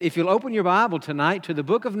If you'll open your Bible tonight to the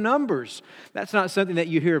book of Numbers. That's not something that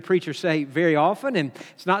you hear a preacher say very often, and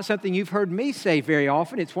it's not something you've heard me say very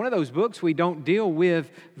often. It's one of those books we don't deal with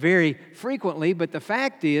very frequently, but the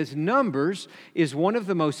fact is, Numbers is one of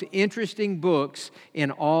the most interesting books in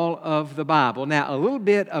all of the Bible. Now, a little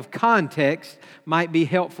bit of context might be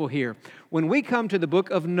helpful here. When we come to the book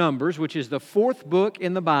of Numbers, which is the fourth book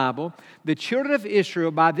in the Bible, the children of Israel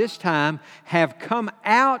by this time have come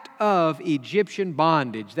out of Egyptian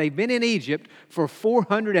bondage. They've been in Egypt for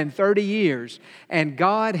 430 years, and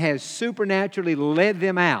God has supernaturally led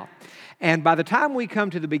them out. And by the time we come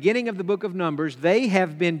to the beginning of the book of Numbers, they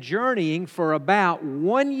have been journeying for about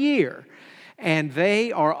 1 year, and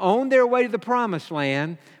they are on their way to the Promised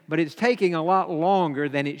Land, but it's taking a lot longer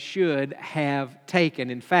than it should have taken.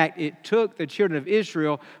 In fact, it took the children of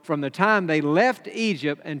Israel from the time they left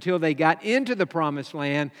Egypt until they got into the Promised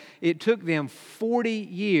Land, it took them 40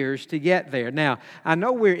 years to get there. Now, I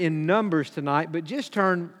know we're in Numbers tonight, but just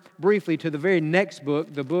turn briefly to the very next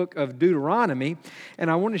book, the book of Deuteronomy,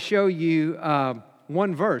 and I want to show you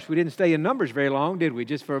one verse. We didn't stay in Numbers very long, did we?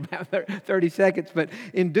 Just for about 30 seconds. But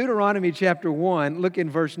in Deuteronomy chapter 1, look in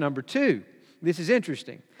verse number 2. This is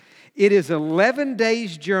interesting. It is 11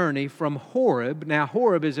 days' journey from Horeb. Now,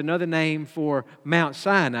 Horeb is another name for Mount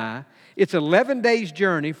Sinai. It's 11 days'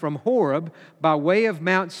 journey from Horeb by way of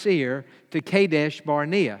Mount Seir to Kadesh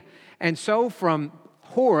Barnea. And so from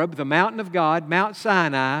Horeb, the mountain of God, Mount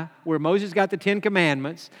Sinai, where Moses got the Ten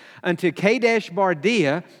Commandments, unto Kadesh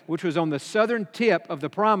Barnea, which was on the southern tip of the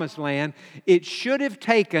Promised Land, it should have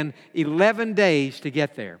taken 11 days to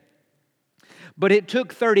get there. But it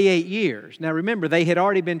took 38 years. Now remember, they had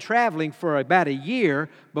already been traveling for about a year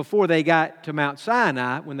before they got to Mount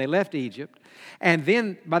Sinai when they left Egypt. And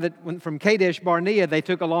then from Kadesh Barnea, they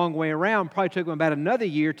took a long way around. Probably took them about another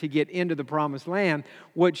year to get into the Promised Land.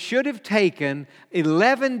 What should have taken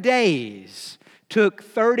 11 days took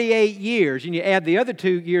 38 years. And you add the other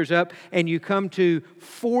 2 years up, and you come to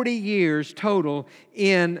 40 years total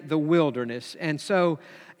in the wilderness. And so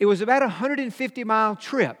it was about a 150-mile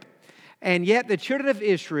trip. And yet the children of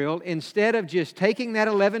Israel, instead of just taking that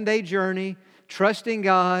 11-day journey, trusting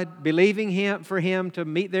God, believing for Him to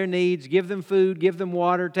meet their needs, give them food, give them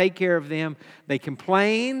water, take care of them, they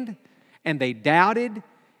complained and they doubted,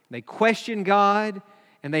 they questioned God,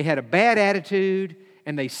 and they had a bad attitude,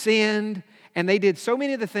 and they sinned, and they did so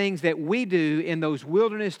many of the things that we do in those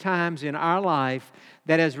wilderness times in our life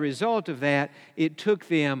that as a result of that, it took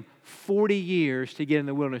them 40 years to get in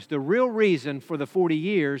the wilderness. The real reason for the 40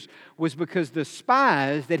 years was because the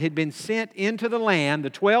spies that had been sent into the land, the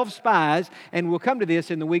 12 spies, and we'll come to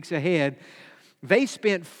this in the weeks ahead, they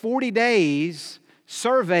spent 40 days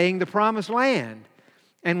surveying the Promised Land.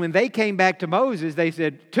 And when they came back to Moses, they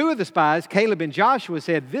said, 2 of the spies, Caleb and Joshua,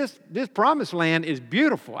 said, this Promised Land is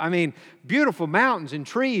beautiful. I mean, beautiful mountains and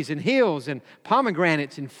trees and hills and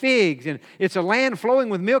pomegranates and figs. And it's a land flowing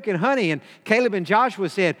with milk and honey. And Caleb and Joshua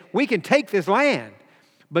said, we can take this land.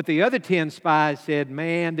 But the other 10 spies said,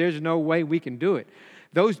 man, there's no way we can do it.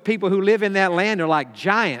 Those people who live in that land are like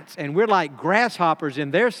giants, and we're like grasshoppers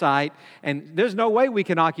in their sight, and there's no way we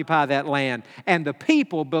can occupy that land. And the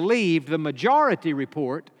people believed the majority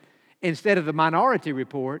report instead of the minority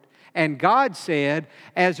report. And God said,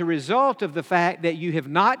 as a result of the fact that you have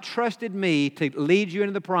not trusted me to lead you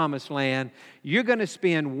into the Promised Land, you're going to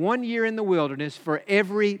spend 1 year in the wilderness for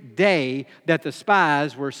every day that the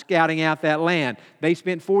spies were scouting out that land. They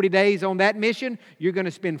spent 40 days on that mission. You're going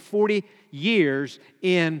to spend 40 years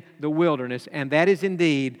in the wilderness. And that is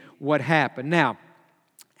indeed what happened. Now,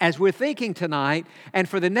 as we're thinking tonight, and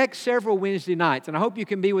for the next several Wednesday nights, and I hope you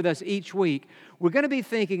can be with us each week, we're going to be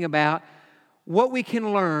thinking about what we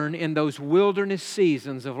can learn in those wilderness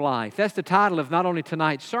seasons of life. That's the title of not only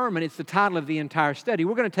tonight's sermon, it's the title of the entire study.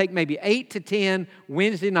 We're going to take maybe 8 to 10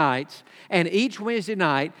 Wednesday nights, and each Wednesday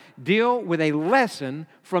night deal with a lesson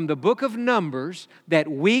from the book of Numbers that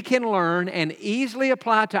we can learn and easily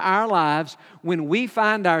apply to our lives when we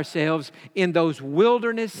find ourselves in those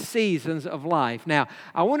wilderness seasons of life. Now,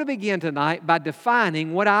 I want to begin tonight by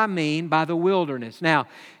defining what I mean by the wilderness. Now,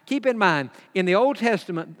 keep in mind, in the Old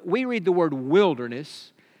Testament, we read the word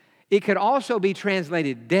wilderness. It could also be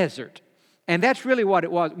translated desert. And that's really what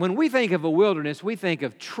it was. When we think of a wilderness, we think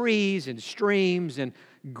of trees and streams and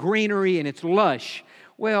greenery, and it's lush.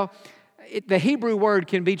 Well, the Hebrew word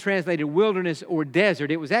can be translated wilderness or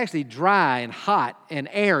desert. It was actually dry and hot and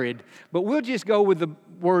arid. But we'll just go with the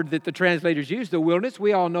word that the translators use, the wilderness.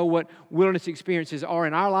 We all know what wilderness experiences are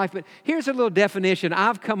in our life. But here's a little definition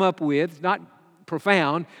I've come up with, not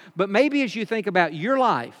profound, but maybe as you think about your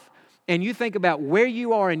life and you think about where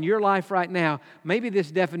you are in your life right now, maybe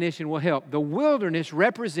this definition will help. The wilderness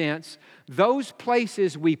represents those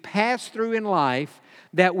places we pass through in life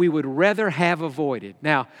that we would rather have avoided.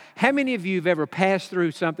 Now, how many of you have ever passed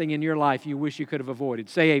through something in your life you wish you could have avoided?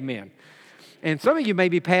 Say amen. And some of you may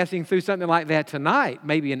be passing through something like that tonight.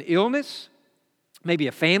 Maybe an illness, maybe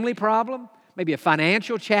a family problem, maybe a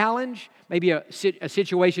financial challenge, maybe a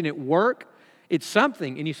situation at work. It's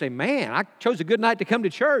something, and you say, man, I chose a good night to come to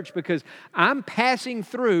church because I'm passing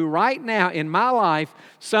through right now in my life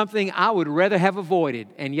something I would rather have avoided,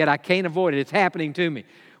 and yet I can't avoid it. It's happening to me.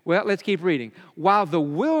 Well, let's keep reading. While the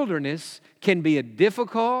wilderness can be a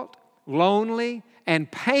difficult, lonely, and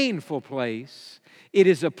painful place, it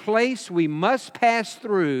is a place we must pass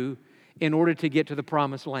through in order to get to the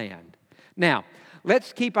promised land. Now,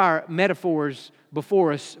 let's keep our metaphors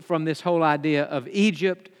before us from this whole idea of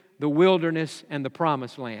Egypt, the wilderness, and the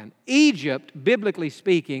promised land. Egypt, biblically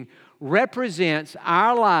speaking, represents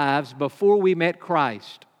our lives before we met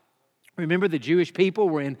Christ. Remember, the Jewish people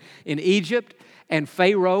were in Egypt, and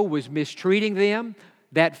Pharaoh was mistreating them.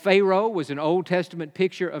 That Pharaoh was an Old Testament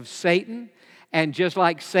picture of Satan. And just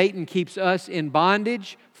like Satan keeps us in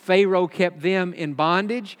bondage, Pharaoh kept them in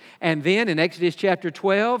bondage. And then in Exodus chapter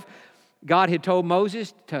 12, God had told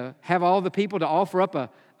Moses to have all the people to offer up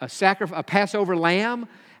a Passover lamb,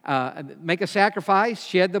 make a sacrifice,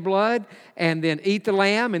 shed the blood, and then eat the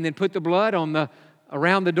lamb, and then put the blood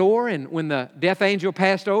around the door. And when the death angel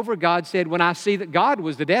passed over, God said, God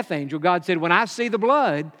was the death angel. God said, when I see the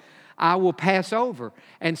blood, I will pass over.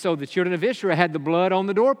 And so the children of Israel had the blood on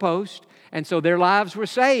the doorpost, and so their lives were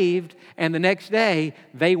saved, and the next day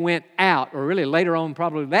they went out, or really later on,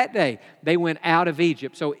 probably that day, they went out of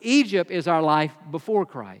Egypt. So Egypt is our life before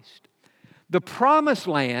Christ. The promised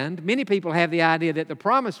land, many people have the idea that the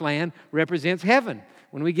promised land represents heaven.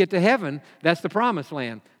 When we get to heaven, that's the promised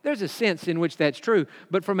land. There's a sense in which that's true,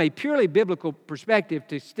 but from a purely biblical perspective,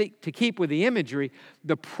 to keep with the imagery,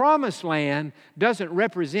 the promised land doesn't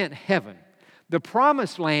represent heaven. The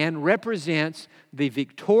promised land represents the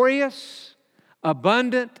victorious,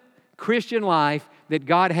 abundant Christian life that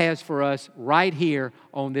God has for us right here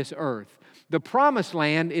on this earth. The promised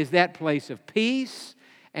land is that place of peace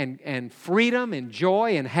and freedom and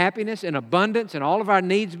joy and happiness and abundance and all of our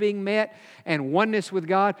needs being met and oneness with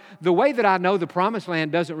God. The way that I know the promised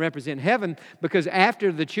land doesn't represent heaven, because after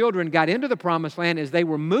the children got into the promised land, as they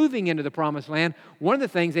were moving into the promised land, one of the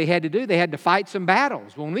things they had to do, they had to fight some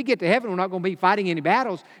battles. When we get to heaven, we're not going to be fighting any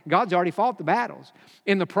battles. God's already fought the battles.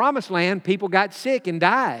 In the promised land, people got sick and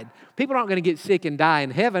died. People aren't going to get sick and die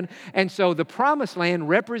in heaven. And so the promised land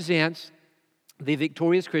represents the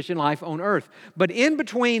victorious Christian life on earth. But in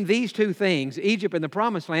between these two things, Egypt and the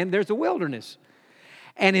promised land, there's a wilderness.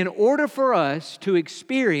 And in order for us to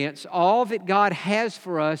experience all that God has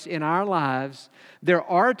for us in our lives, there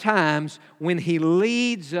are times when He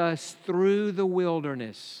leads us through the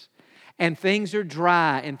wilderness. And things are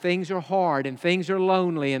dry, and things are hard, and things are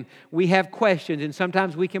lonely, and we have questions, and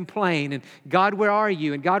sometimes we complain, and God, where are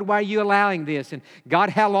you? And God, why are you allowing this? And God,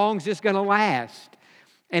 how long is this going to last?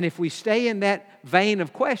 And if we stay in that vein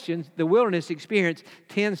of questions, the wilderness experience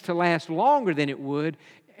tends to last longer than it would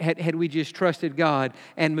had we just trusted God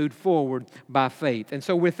and moved forward by faith. And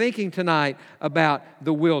so we're thinking tonight about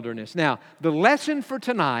the wilderness. Now, the lesson for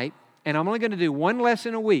tonight, and I'm only going to do one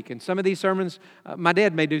lesson a week. And some of these sermons, my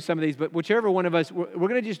dad may do some of these, but whichever one of us, we're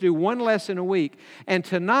going to just do one lesson a week. And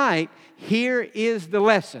tonight, here is the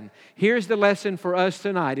lesson. Here's the lesson for us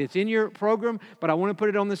tonight. It's in your program, but I want to put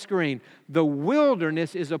it on the screen. The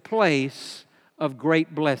wilderness is a place of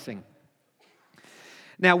great blessing.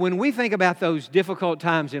 Now, when we think about those difficult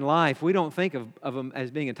times in life, we don't think of them as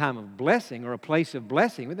being a time of blessing or a place of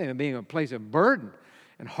blessing. We think of them being a place of burden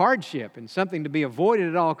and hardship and something to be avoided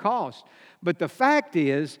at all costs. But the fact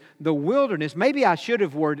is, the wilderness, maybe I should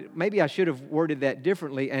have worded that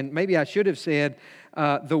differently, and maybe I should have said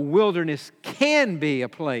the wilderness can be a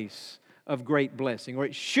place of great blessing, or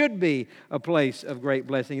it should be a place of great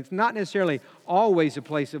blessing. It's not necessarily always a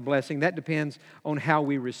place of blessing. That depends on how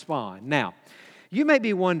we respond. Now, you may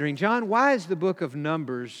be wondering, John, why is the book of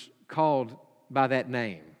Numbers called by that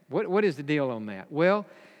name? What is the deal on that? Well,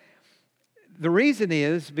 the reason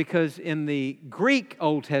is because in the Greek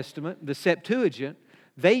Old Testament, the Septuagint,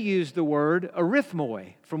 they used the word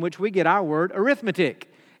arithmoi, from which we get our word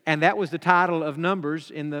arithmetic. And that was the title of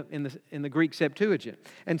Numbers in the Greek Septuagint.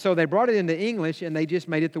 And so they brought it into English and they just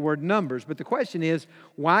made it the word Numbers. But the question is,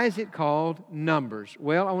 why is it called Numbers?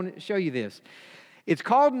 Well, I want to show you this. It's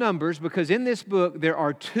called Numbers because in this book there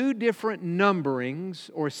are two different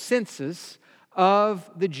numberings or census of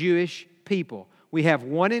the Jewish people. We have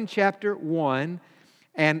one in chapter 1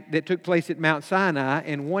 and that took place at Mount Sinai,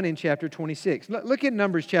 and one in chapter 26. Look at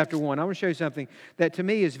Numbers chapter 1. I want to show you something that to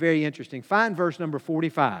me is very interesting. Find verse number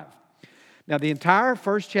 45. Now, the entire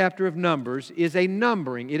first chapter of Numbers is a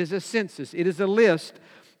numbering. It is a census. It is a list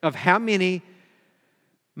of how many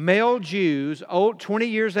male Jews, 20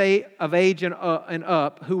 years of age and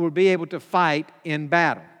up, who will be able to fight in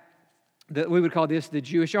battle. We would call this the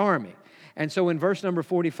Jewish army. And so in verse number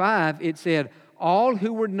 45, it said, all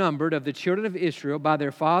who were numbered of the children of Israel by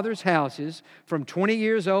their fathers' houses from 20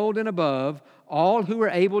 years old and above, all who were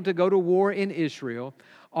able to go to war in Israel,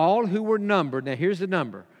 all who were numbered, now here's the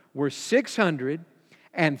number, were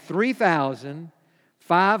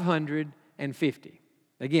 603,550.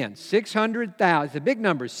 Again, 600,000, it's a big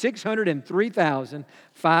number,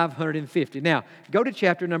 603,550. Now, go to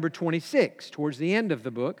chapter number 26, towards the end of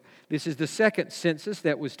the book. This is the second census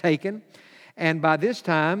that was taken. And by this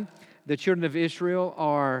time, the children of Israel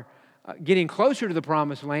are getting closer to the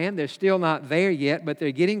promised land. They're still not there yet, but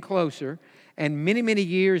they're getting closer. And many, many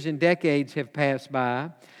years and decades have passed by.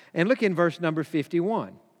 And look in verse number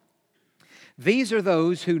 51. These are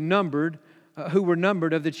those who were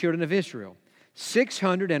numbered of the children of Israel,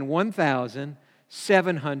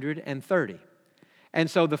 601,730. And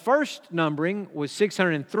so the first numbering was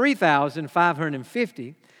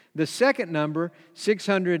 603,550. The second number,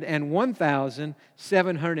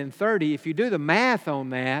 601,730. If you do the math on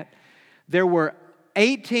that, there were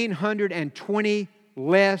 1,820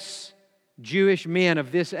 less Jewish men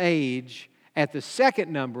of this age at the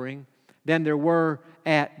second numbering than there were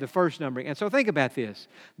at the first numbering. And so think about this.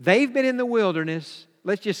 They've been in the wilderness,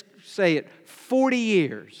 let's just say it, 40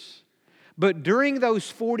 years. But during those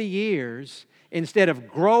 40 years, instead of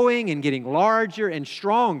growing and getting larger and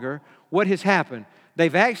stronger, what has happened?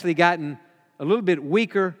 They've actually gotten a little bit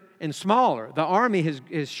weaker and smaller. The army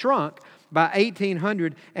has shrunk by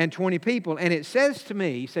 1,820 people. And it says to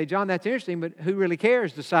me, you say, John, that's interesting, but who really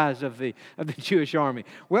cares the size of the Jewish army?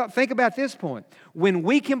 Well, think about this point. When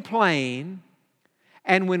we complain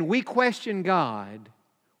and when we question God,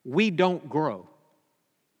 we don't grow.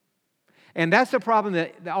 And that's the problem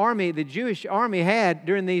that the Jewish army had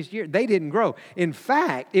during these years. They didn't grow. In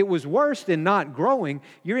fact, it was worse than not growing.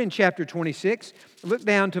 You're in chapter 26. Look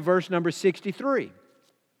down to verse number 63.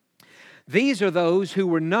 These are those who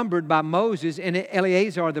were numbered by Moses and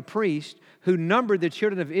Eleazar the priest, who numbered the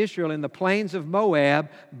children of Israel in the plains of Moab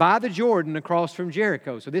by the Jordan across from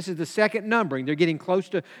Jericho. So this is the second numbering. They're getting close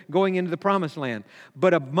to going into the promised land.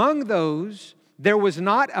 But among those, there was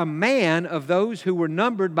not a man of those who were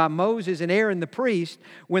numbered by Moses and Aaron the priest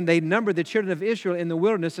when they numbered the children of Israel in the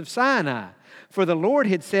wilderness of Sinai. For the Lord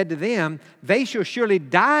had said to them, they shall surely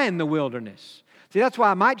die in the wilderness. See, that's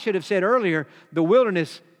why I should have said earlier, the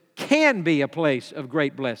wilderness can be a place of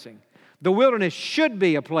great blessing. The wilderness should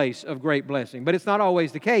be a place of great blessing, but it's not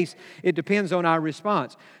always the case. It depends on our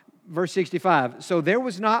response. Verse 65, so there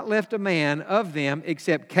was not left a man of them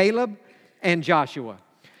except Caleb and Joshua.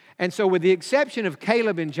 And so with the exception of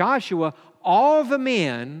Caleb and Joshua, all the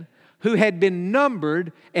men who had been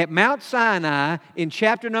numbered at Mount Sinai in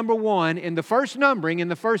chapter number 1, in the first numbering, in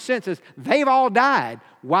the first census, they've all died.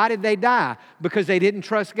 Why did they die? Because they didn't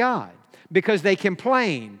trust God, because they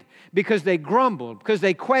complained, because they grumbled, because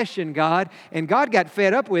they questioned God, and God got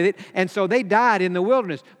fed up with it, and so they died in the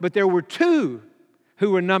wilderness. But there were two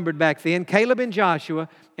who were numbered back then, Caleb and Joshua,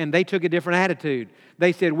 and they took a different attitude.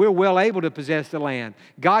 They said, we're well able to possess the land.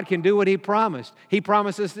 God can do what He promised. He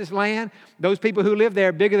promised us this land. Those people who live there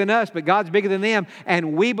are bigger than us, but God's bigger than them,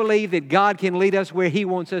 and we believe that God can lead us where He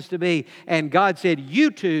wants us to be. And God said, you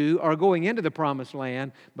two are going into the promised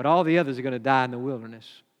land, but all the others are going to die in the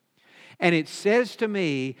wilderness. And it says to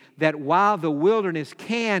me that while the wilderness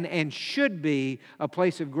can and should be a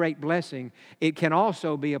place of great blessing, it can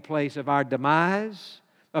also be a place of our demise,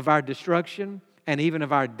 of our destruction, and even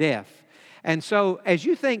of our death. And so as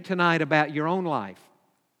you think tonight about your own life,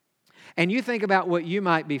 and you think about what you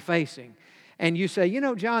might be facing, and you say, you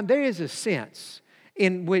know, John, there is a sense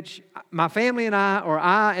in which my family and I, or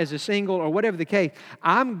I as a single, or whatever the case,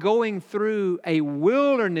 I'm going through a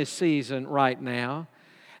wilderness season right now.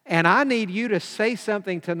 And I need you to say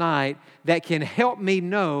something tonight that can help me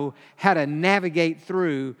know how to navigate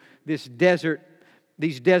through these desert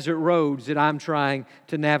roads that I'm trying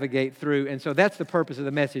to navigate through. And so that's the purpose of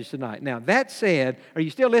the message tonight. Now, that said, are you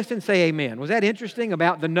still listening? Say amen. Was that interesting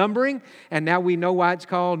about the numbering? And now we know why it's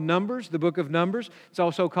called Numbers, the book of Numbers. It's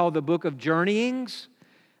also called the book of journeyings,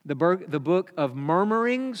 the book of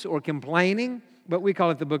murmurings or complaining. But we call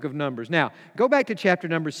it the book of Numbers. Now, go back to chapter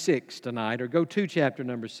number 6 tonight, or go to chapter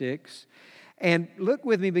number 6, and look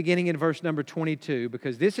with me beginning in verse number 22,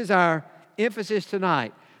 because this is our emphasis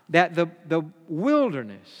tonight. that the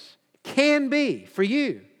wilderness can be, for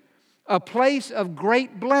you, a place of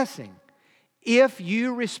great blessing if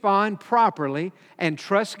you respond properly and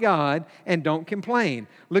trust God and don't complain.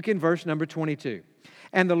 Look in verse number 22.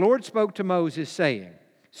 And the Lord spoke to Moses, saying,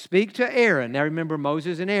 speak to Aaron. Now remember,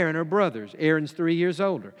 Moses and Aaron are brothers. Aaron's 3 years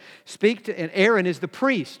older. And Aaron is the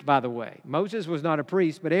priest, by the way. Moses was not a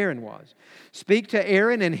priest, but Aaron was. Speak to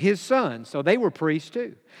Aaron and his sons, so they were priests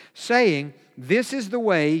too, saying, this is the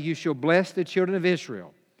way you shall bless the children of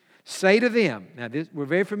Israel. Say to them, now we're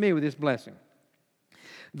very familiar with this blessing.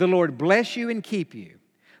 The Lord bless you and keep you.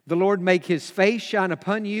 The Lord make His face shine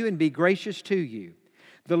upon you and be gracious to you.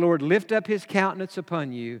 The Lord lift up His countenance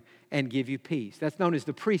upon you and give you peace. That's known as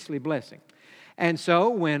the priestly blessing. And so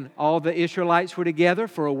when all the Israelites were together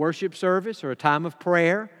for a worship service or a time of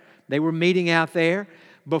prayer, they were meeting out there.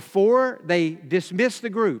 Before they dismissed the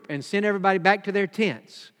group and sent everybody back to their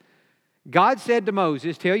tents, God said to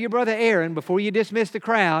Moses, tell your brother Aaron, before you dismiss the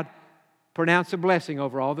crowd, pronounce a blessing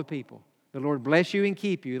over all the people. The Lord bless you and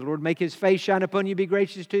keep you. The Lord make His face shine upon you, be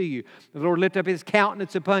gracious to you. The Lord lift up His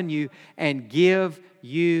countenance upon you and give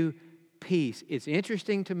you peace. It's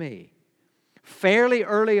interesting to me, fairly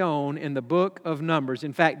early on in the book of Numbers,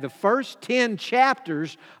 in fact, the first 10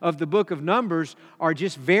 chapters of the book of Numbers are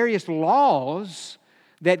just various laws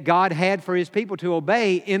that God had for His people to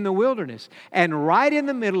obey in the wilderness. And right in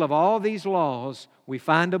the middle of all these laws, we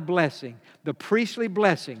find a blessing, the priestly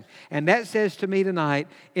blessing. And that says to me tonight,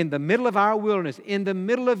 in the middle of our wilderness, in the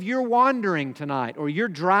middle of your wandering tonight or your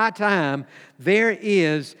dry time, there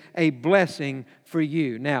is a blessing for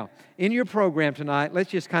you. Now, in your program tonight,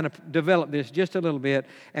 let's just kind of develop this just a little bit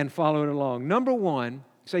and follow it along. Number one,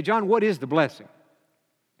 say, John, what is the blessing?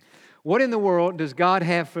 What in the world does God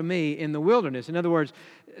have for me in the wilderness? In other words,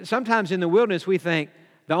 sometimes in the wilderness we think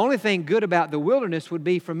the only thing good about the wilderness would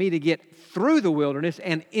be for me to get through the wilderness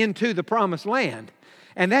and into the promised land.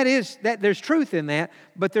 And there's truth in that,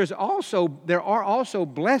 but there are also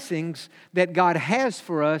blessings that God has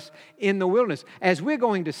for us in the wilderness. As we're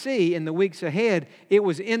going to see in the weeks ahead, it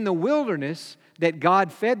was in the wilderness that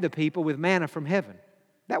God fed the people with manna from heaven.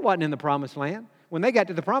 That wasn't in the promised land. When they got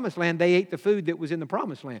to the promised land, they ate the food that was in the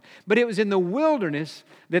promised land. But it was in the wilderness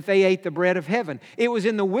that they ate the bread of heaven. It was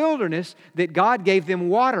in the wilderness that God gave them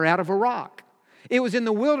water out of a rock. It was in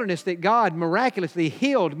the wilderness that God miraculously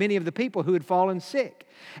healed many of the people who had fallen sick.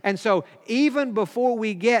 And so even before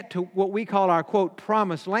we get to what we call our, quote,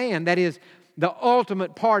 promised land, that is the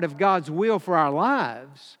ultimate part of God's will for our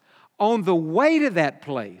lives, on the way to that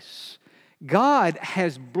place, God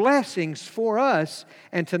has blessings for us,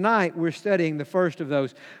 and tonight we're studying the first of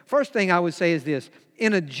those. First thing I would say is this.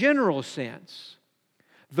 In a general sense,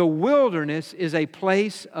 the wilderness is a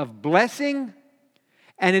place of blessing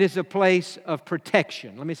and it is a place of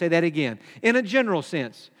protection. Let me say that again. In a general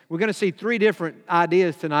sense, we're going to see 3 different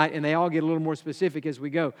ideas tonight, and they all get a little more specific as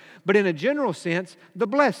we go. But in a general sense, the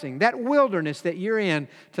blessing, that wilderness that you're in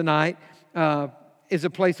tonight, is a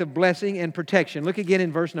place of blessing and protection. Look again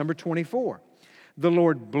in verse number 24. The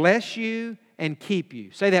Lord bless you and keep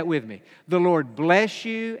you. Say that with me. The Lord bless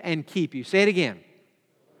you and keep you. Say it again.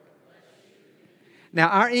 Now,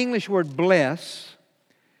 our English word bless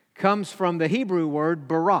comes from the Hebrew word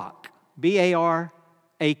barak,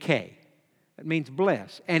 B-A-R-A-K. It means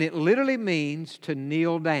bless, and it literally means to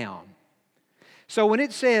kneel down. So when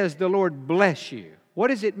it says the Lord bless you, what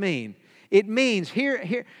does it mean? It means,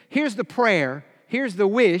 here's the prayer, here's the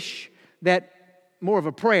wish, that more of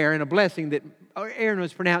a prayer and a blessing that Aaron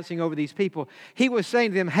was pronouncing over these people. He was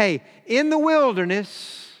saying to them, hey, in the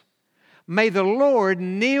wilderness, may the Lord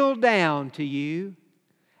kneel down to you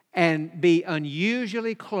and be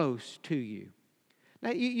unusually close to you. Now,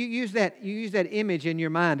 you use that image in your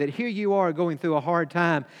mind that here you are going through a hard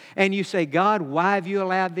time and you say, God, why have you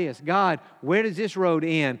allowed this? God, where does this road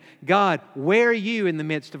end? God, where are you in the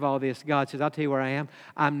midst of all this? God says, I'll tell you where I am.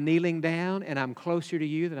 I'm kneeling down and I'm closer to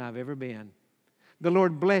you than I've ever been. The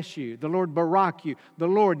Lord bless you. The Lord barak you. The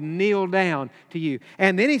Lord kneel down to you.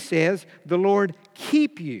 And then He says, the Lord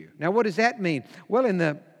keep you. Now, what does that mean? Well, in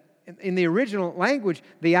the original language,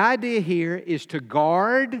 the idea here is to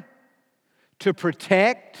guard, to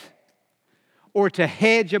protect, or to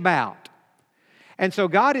hedge about. And so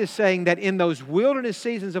God is saying that in those wilderness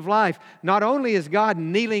seasons of life, not only is God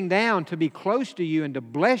kneeling down to be close to you and to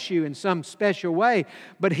bless you in some special way,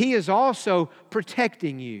 but He is also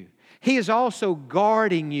protecting you. He is also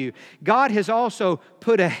guarding you. God has also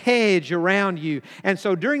put a hedge around you. And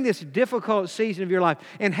so during this difficult season of your life,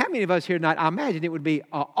 and how many of us here tonight, I imagine it would be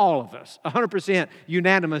all of us, 100%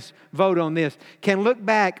 unanimous vote on this, can look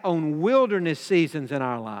back on wilderness seasons in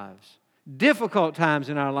our lives. difficult times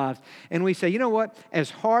in our lives. And we say, you know what?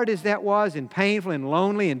 As hard as that was and painful and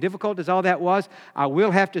lonely and difficult as all that was, I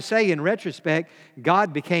will have to say in retrospect,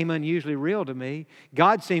 God became unusually real to me.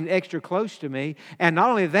 God seemed extra close to me. And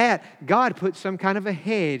not only that, God put some kind of a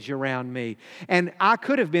hedge around me. And I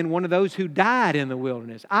could have been one of those who died in the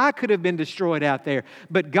wilderness. I could have been destroyed out there.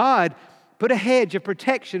 But God put a hedge of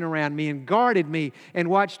protection around me and guarded me and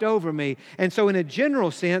watched over me. And so in a general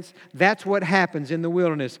sense, that's what happens in the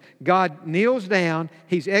wilderness. God kneels down,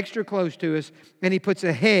 He's extra close to us, and He puts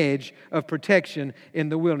a hedge of protection in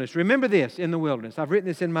the wilderness. Remember this in the wilderness. I've written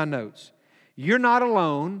this in my notes. You're not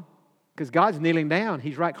alone because God's kneeling down.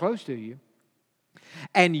 He's right close to you.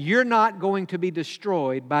 And you're not going to be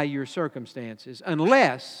destroyed by your circumstances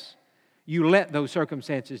unless you let those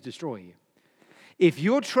circumstances destroy you. If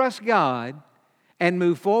you'll trust God and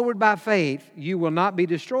move forward by faith, you will not be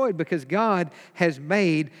destroyed because God has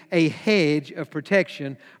made a hedge of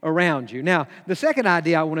protection around you. Now, the second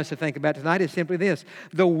idea I want us to think about tonight is simply this.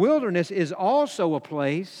 The wilderness is also a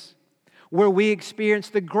place where we experience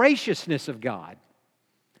the graciousness of God.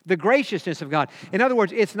 The graciousness of God. In other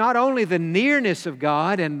words, it's not only the nearness of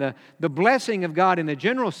God and the blessing of God in a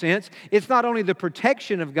general sense. It's not only the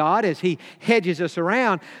protection of God as He hedges us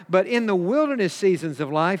around, but in the wilderness seasons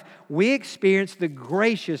of life, we experience the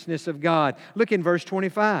graciousness of God. Look in verse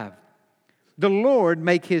 25. The Lord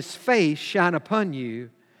make His face shine upon you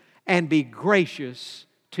and be gracious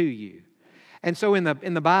to you. And so in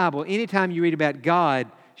the Bible, anytime you read about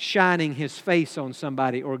God shining His face on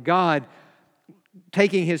somebody or God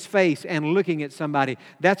taking His face and looking at somebody,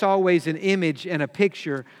 that's always an image and a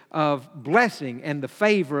picture of blessing and the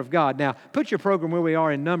favor of God. Now, put your program where we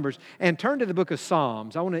are in Numbers and turn to the book of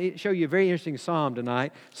Psalms. I want to show you a very interesting psalm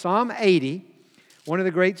tonight. Psalm 80, one of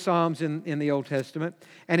the great psalms in the Old Testament.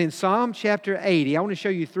 And in Psalm chapter 80, I want to show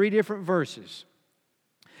you 3 different verses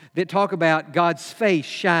that talk about God's face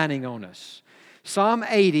shining on us. Psalm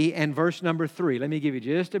 80 and verse number 3. Let me give you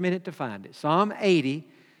just a minute to find it. Psalm 80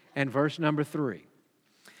 and verse number 3.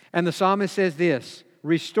 And the psalmist says this,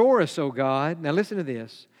 restore us, O God. Now listen to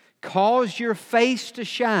this. Cause your face to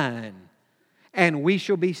shine, and we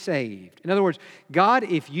shall be saved. In other words, God,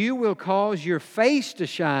 if you will cause your face to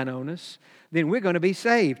shine on us, then we're going to be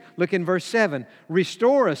saved. Look in verse 7.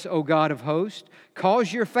 Restore us, O God of hosts.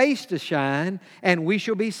 Cause your face to shine, and we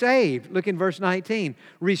shall be saved. Look in verse 19.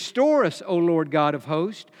 Restore us, O Lord God of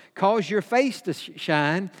hosts. Cause your face to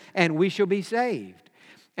shine, and we shall be saved.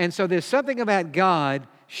 And so there's something about God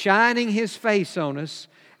shining His face on us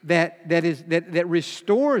that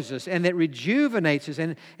restores us and that rejuvenates us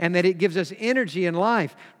and that it gives us energy and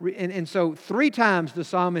life. And so 3 times the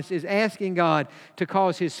psalmist is asking God to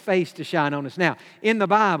cause His face to shine on us. Now, in the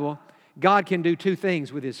Bible, God can do 2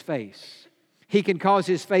 things with His face. He can cause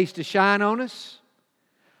His face to shine on us,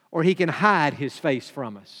 or He can hide His face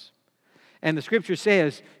from us. And the Scripture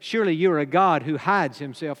says, surely you are a God who hides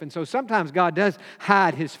Himself. And so sometimes God does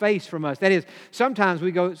hide His face from us. That is, sometimes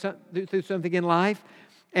we go through something in life,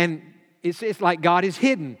 and it's like God is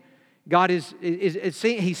hidden. God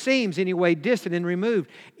He seems anyway distant and removed.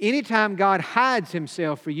 Anytime God hides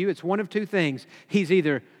Himself for you, it's one of 2 things. He's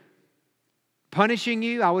either punishing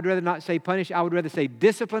you. I would rather not say punish. I would rather say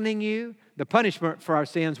disciplining you. The punishment for our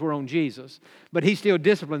sins were on Jesus, but He still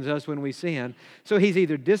disciplines us when we sin. So He's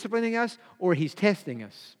either disciplining us or He's testing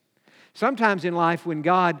us. Sometimes in life when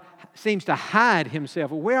God seems to hide Himself,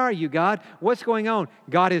 well, where are you, God? What's going on?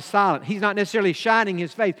 God is silent. He's not necessarily shining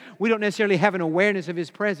His face. We don't necessarily have an awareness of His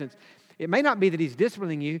presence. It may not be that He's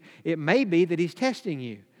disciplining you. It may be that He's testing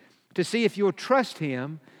you to see if you'll trust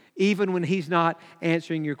Him even when He's not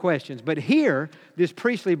answering your questions. But here, this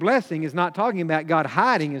priestly blessing is not talking about God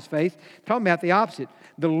hiding His face. It's talking about the opposite.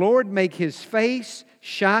 The Lord make His face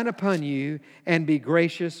shine upon you and be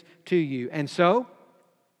gracious to you. And so,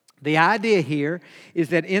 the idea here is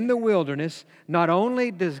that in the wilderness, not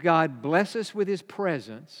only does God bless us with His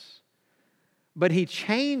presence, but He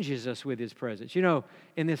changes us with His presence. You know,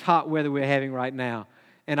 in this hot weather we're having right now,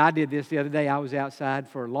 and I did this the other day, I was outside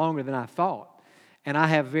for longer than I thought. And I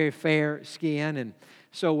have very fair skin, and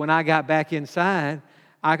so when I got back inside,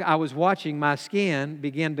 I was watching my skin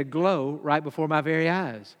begin to glow right before my very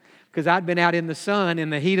eyes because I'd been out in the sun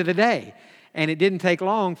in the heat of the day. And it didn't take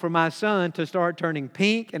long for my sun to start turning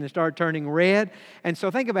pink and to start turning red. And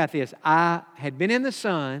so think about this. I had been in the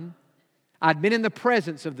sun, I'd been in the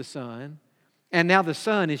presence of the sun, and now the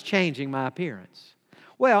sun is changing my appearance.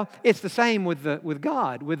 Well, it's the same with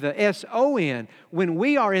God, with the S-O-N. When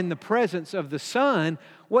we are in the presence of the Son,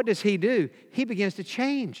 what does He do? He begins to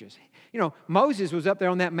change us. You know, Moses was up there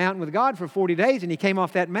on that mountain with God for 40 days, and he came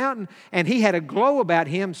off that mountain, and he had a glow about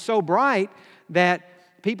him so bright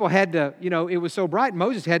that people had to, it was so bright,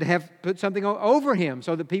 Moses had to have put something over him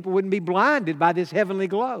so that people wouldn't be blinded by this heavenly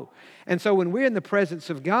glow. And so when we're in the presence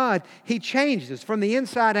of God, He changes us from the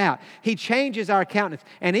inside out. He changes our countenance.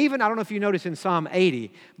 And even, I don't know if you notice in Psalm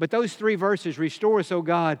 80, but those 3 verses, restore us, O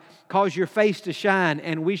God, cause your face to shine,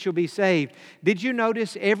 and we shall be saved. Did you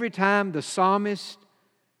notice every time the psalmist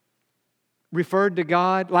referred to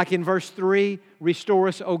God, like in verse 3, restore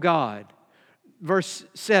us, O God. Verse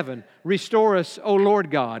 7, restore us, O Lord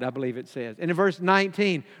God, I believe it says. And in verse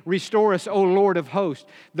 19, restore us, O Lord of hosts.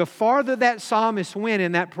 The farther that psalmist went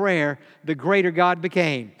in that prayer, the greater God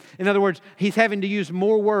became. In other words, he's having to use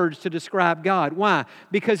more words to describe God. Why?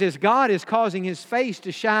 Because as God is causing His face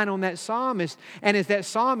to shine on that psalmist, and as that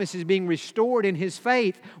psalmist is being restored in his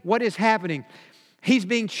faith, what is happening? He's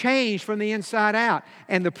being changed from the inside out.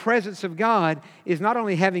 And the presence of God is not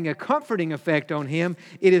only having a comforting effect on him,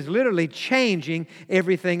 it is literally changing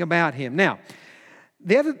everything about him. Now,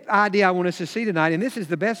 the other idea I want us to see tonight, and this is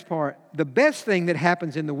the best part, the best thing that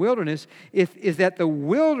happens in the wilderness is that the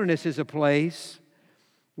wilderness is a place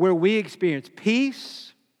where we experience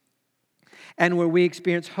peace and where we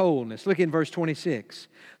experience wholeness. Look in verse 26.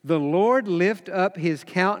 The Lord lift up His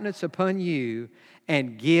countenance upon you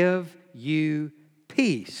and give you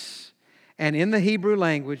peace. And in the Hebrew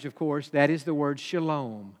language, of course, that is the word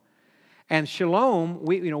shalom. And shalom,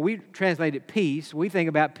 we translate it peace. We think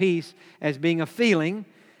about peace as being a feeling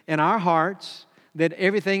in our hearts that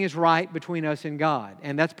everything is right between us and God.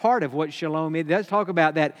 And that's part of what shalom is. It does talk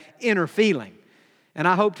about that inner feeling. And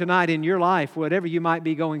I hope tonight in your life, whatever you might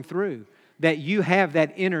be going through, that you have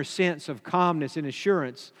that inner sense of calmness and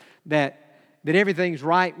assurance that everything's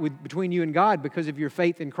right between you and God because of your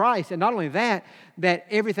faith in Christ. And not only that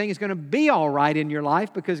everything is going to be all right in your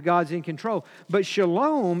life because God's in control. But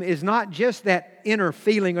shalom is not just that inner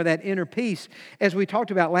feeling or that inner peace. As we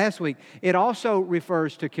talked about last week, it also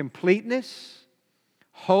refers to completeness,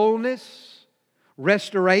 wholeness,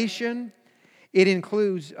 restoration. It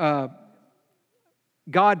includes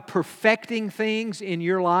God perfecting things in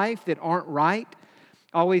your life that aren't right.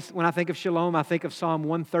 Always, when I think of shalom, I think of Psalm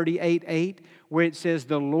 138:8, where it says,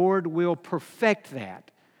 the Lord will perfect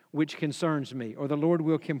that which concerns me, or the Lord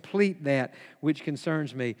will complete that which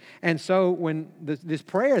concerns me. And so when this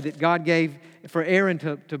prayer that God gave for Aaron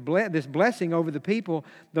to bless, this blessing over the people,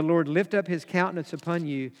 the Lord lift up His countenance upon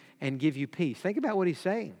you and give you peace. Think about what He's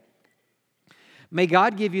saying. May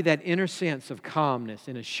God give you that inner sense of calmness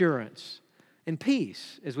and assurance and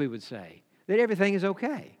peace, as we would say, that everything is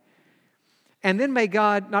okay. And then may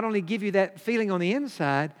God not only give you that feeling on the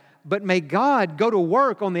inside, but may God go to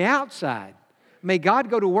work on the outside. May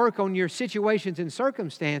God go to work on your situations and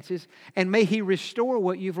circumstances, and may He restore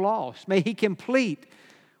what you've lost. May He complete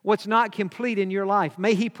what's not complete in your life.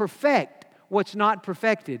 May He perfect what's not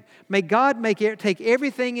perfected. May God take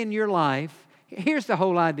everything in your life. Here's the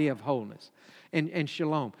whole idea of wholeness and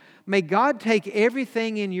shalom. May God take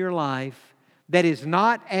everything in your life that is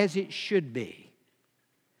not as it should be,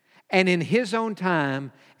 and in His own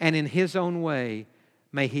time and in His own way,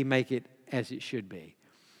 may He make it as it should be.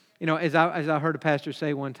 As I heard a pastor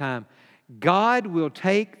say one time, God will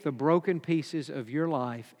take the broken pieces of your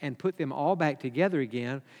life and put them all back together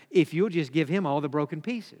again if you'll just give Him all the broken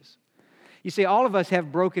pieces. You see, all of us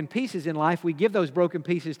have broken pieces in life. We give those broken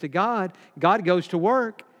pieces to God. God goes to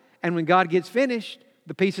work, and when God gets finished,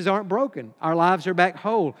 the pieces aren't broken. Our lives are back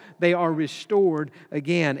whole. They are restored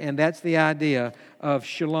again. And that's the idea of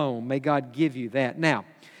shalom. May God give you that. Now,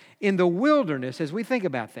 in the wilderness, as we think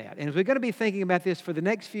about that, and as we're going to be thinking about this for the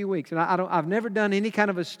next few weeks, and I've never done any kind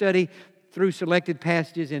of a study through selected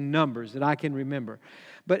passages in Numbers that I can remember.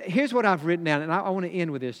 But here's what I've written down, and I want to end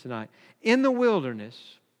with this tonight. In the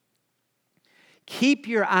wilderness, keep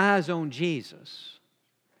your eyes on Jesus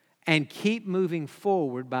and keep moving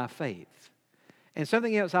forward by faith. And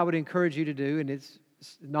something else I would encourage you to do, and it's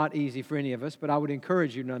not easy for any of us, but I would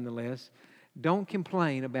encourage you nonetheless, don't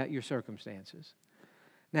complain about your circumstances.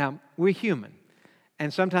 Now, we're human,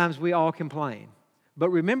 and sometimes we all complain. But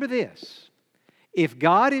remember this, if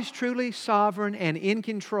God is truly sovereign and in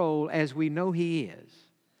control as we know He is,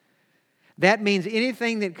 that means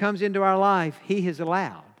anything that comes into our life, He has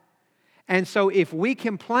allowed. And so if we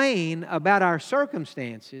complain about our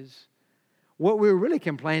circumstances, what we're really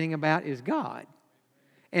complaining about is God.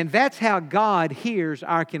 And that's how God hears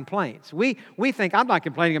our complaints. We think, I'm not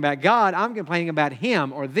complaining about God, I'm complaining about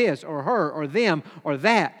him or this or her or them or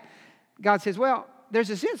that. God says, well, there's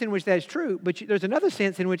a sense in which that's true, but there's another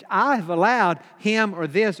sense in which I've allowed him or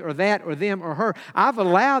this or that or them or her. I've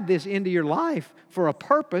allowed this into your life for a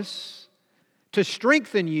purpose to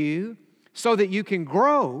strengthen you so that you can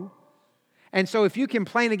grow. And so if you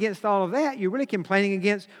complain against all of that, you're really complaining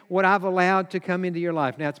against what I've allowed to come into your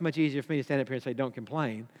life. Now, it's much easier for me to stand up here and say, don't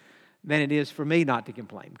complain, than it is for me not to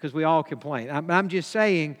complain, because we all complain. I'm just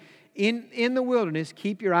saying, in the wilderness,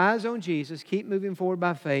 keep your eyes on Jesus, keep moving forward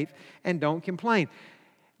by faith, and don't complain.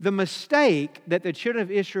 The mistake that the children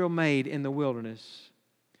of Israel made in the wilderness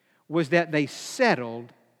was that they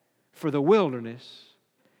settled for the wilderness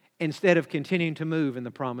instead of continuing to move in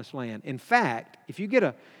the promised land. In fact, if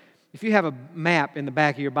you have a map in the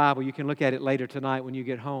back of your Bible, you can look at it later tonight when you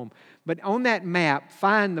get home. But on that map,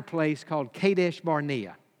 find the place called Kadesh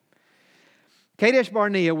Barnea. Kadesh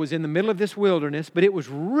Barnea was in the middle of this wilderness, but it was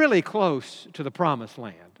really close to the promised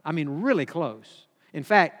land. I mean, really close. In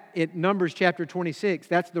fact, in Numbers chapter 26,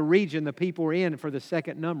 that's the region the people were in for the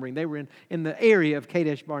second numbering. They were in the area of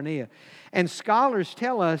Kadesh Barnea. And scholars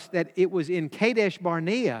tell us that it was in Kadesh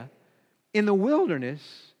Barnea, in the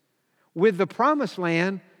wilderness, with the promised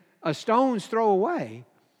land a stone's throw away,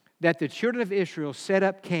 that the children of Israel set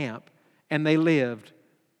up camp and they lived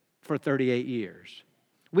for 38 years.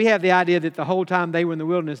 We have the idea that the whole time they were in the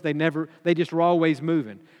wilderness, they just were always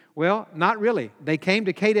moving. Well, not really. They came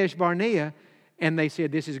to Kadesh Barnea and they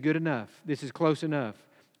said, this is good enough. This is close enough.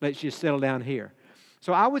 Let's just settle down here.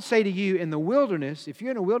 So I would say to you, in the wilderness, if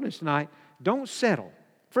you're in a wilderness tonight, don't settle.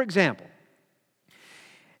 For example,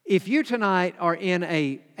 if you tonight are in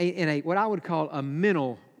a what I would call a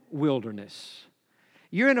mental wilderness,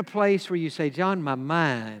 you're in a place where you say, John, my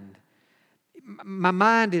mind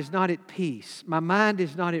is not at peace. My mind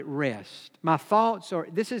is not at rest. My thoughts are,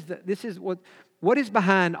 this is what is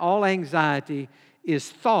behind all anxiety is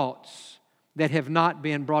thoughts that have not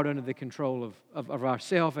been brought under the control of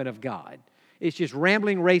ourselves and of God. It's just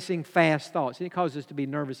rambling, racing, fast thoughts. And it causes us to be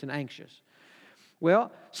nervous and anxious.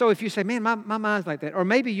 Well, so if you say, man, my mind's like that. Or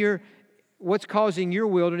maybe what's causing your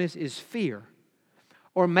wilderness is fear.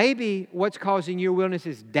 Or maybe what's causing your wilderness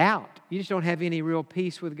is doubt. You just don't have any real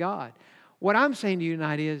peace with God. What I'm saying to you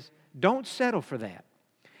tonight is, don't settle for that.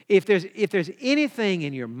 If there's anything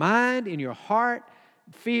in your mind, in your heart,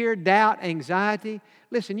 fear, doubt, anxiety,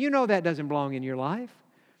 listen, you know that doesn't belong in your life.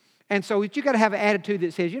 And so you got to have an attitude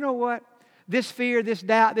that says, you know what? This fear, this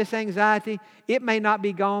doubt, this anxiety, it may not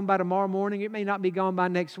be gone by tomorrow morning. It may not be gone by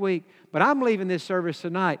next week. But I'm leaving this service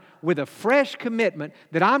tonight with a fresh commitment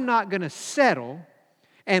that I'm not going to settle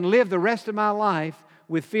and live the rest of my life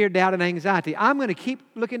with fear, doubt, and anxiety. I'm going to keep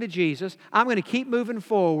looking to Jesus. I'm going to keep moving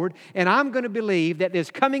forward. And I'm going to believe that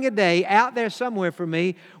there's coming a day out there somewhere for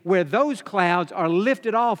me where those clouds are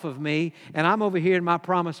lifted off of me and I'm over here in my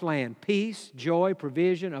promised land. Peace, joy,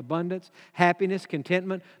 provision, abundance, happiness,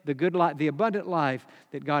 contentment, the good life, the abundant life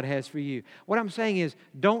that God has for you. What I'm saying is,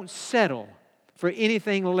 don't settle for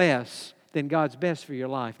anything less than God's best for your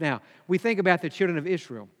life. Now, we think about the children of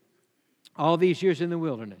Israel all these years in the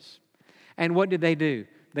wilderness. And what did they do?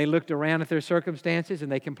 They looked around at their circumstances and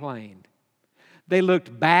they complained. They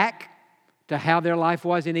looked back to how their life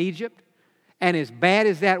was in Egypt. And as bad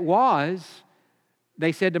as that was,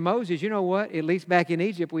 they said to Moses, you know what? At least back in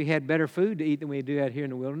Egypt we had better food to eat than we do out here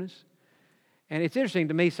in the wilderness. And it's interesting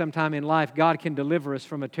to me, sometime in life, God can deliver us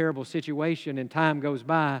from a terrible situation and time goes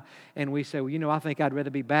by and we say, well, you know, I think I'd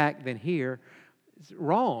rather be back than here. It's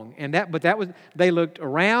wrong. They looked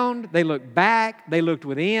around, they looked back, they looked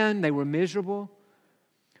within, they were miserable.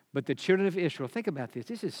 But the children of Israel, think about this.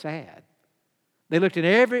 This is sad. They looked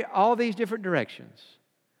in all these different directions,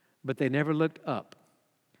 but they never looked up.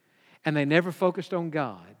 And they never focused on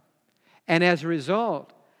God. And as a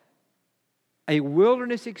result, a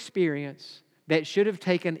wilderness experience that should have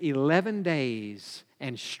taken 11 days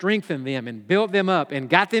and strengthened them and built them up and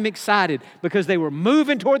got them excited because they were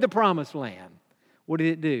moving toward the promised land. What did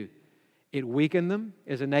it do? It weakened them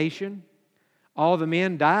as a nation. All the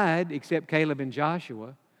men died except Caleb and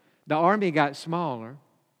Joshua. The army got smaller.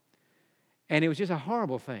 And it was just a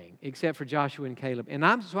horrible thing except for Joshua and Caleb. And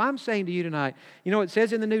I'm saying to you tonight, you know, it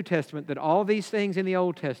says in the New Testament that all these things in the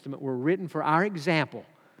Old Testament were written for our example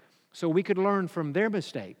so we could learn from their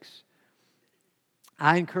mistakes.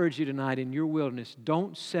 I encourage you tonight in your wilderness,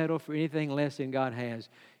 don't settle for anything less than God has.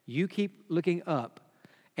 You keep looking up.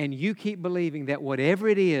 And you keep believing that whatever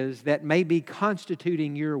it is that may be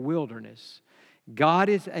constituting your wilderness, God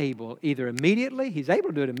is able, either immediately, He's able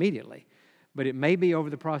to do it immediately, but it may be over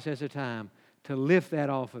the process of time to lift that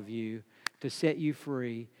off of you, to set you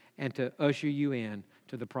free, and to usher you in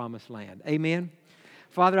to the promised land. Amen?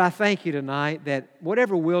 Father, I thank you tonight that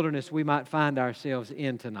whatever wilderness we might find ourselves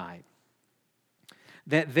in tonight,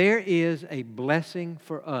 that there is a blessing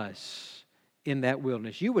for us in that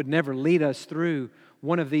wilderness. You would never lead us through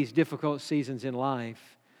one of these difficult seasons in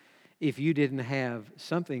life if you didn't have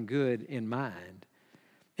something good in mind.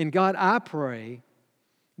 And God, I pray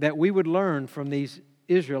that we would learn from these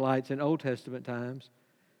Israelites in Old Testament times.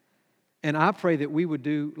 And I pray that we would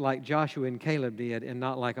do like Joshua and Caleb did and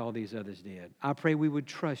not like all these others did. I pray we would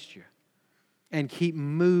trust you and keep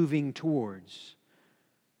moving towards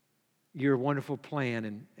your wonderful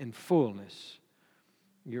plan and fullness,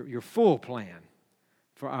 your full plan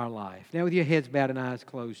for our life. Now, with your heads bowed and eyes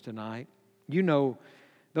closed tonight, you know,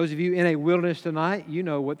 those of you in a wilderness tonight, you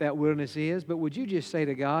know what that wilderness is. But would you just say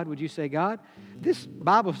to God, would you say, God, this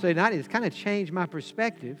Bible study tonight has kind of changed my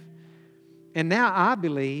perspective. And now I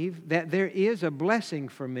believe that there is a blessing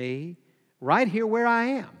for me right here where I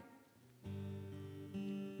am.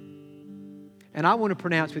 And I want to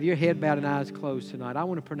pronounce, with your head bowed and eyes closed tonight, I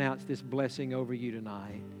want to pronounce this blessing over you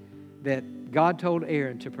tonight that God told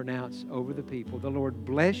Aaron to pronounce over the people. The Lord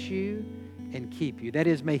bless you and keep you. That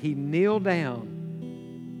is, may He kneel down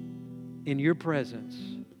in your presence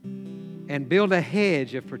and build a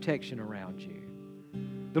hedge of protection around you.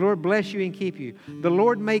 The Lord bless you and keep you. The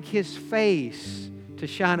Lord make His face to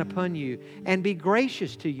shine upon you and be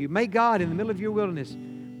gracious to you. May God, in the middle of your wilderness,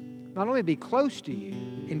 not only be close to you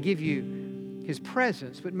and give you His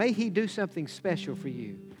presence, but may He do something special for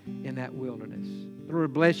you in that wilderness. The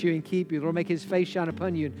Lord bless you and keep you. The Lord make His face shine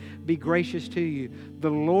upon you and be gracious to you.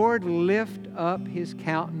 The Lord lift up His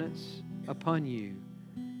countenance upon you.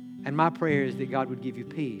 And my prayer is that God would give you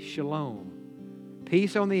peace, shalom,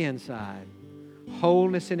 peace on the inside,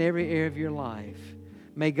 wholeness in every area of your life.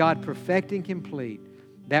 May God perfect and complete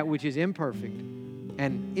that which is imperfect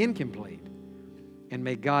and incomplete. And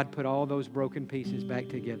may God put all those broken pieces back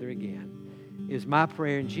together again. Is my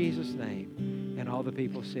prayer in Jesus' name. And all the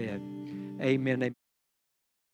people said, amen.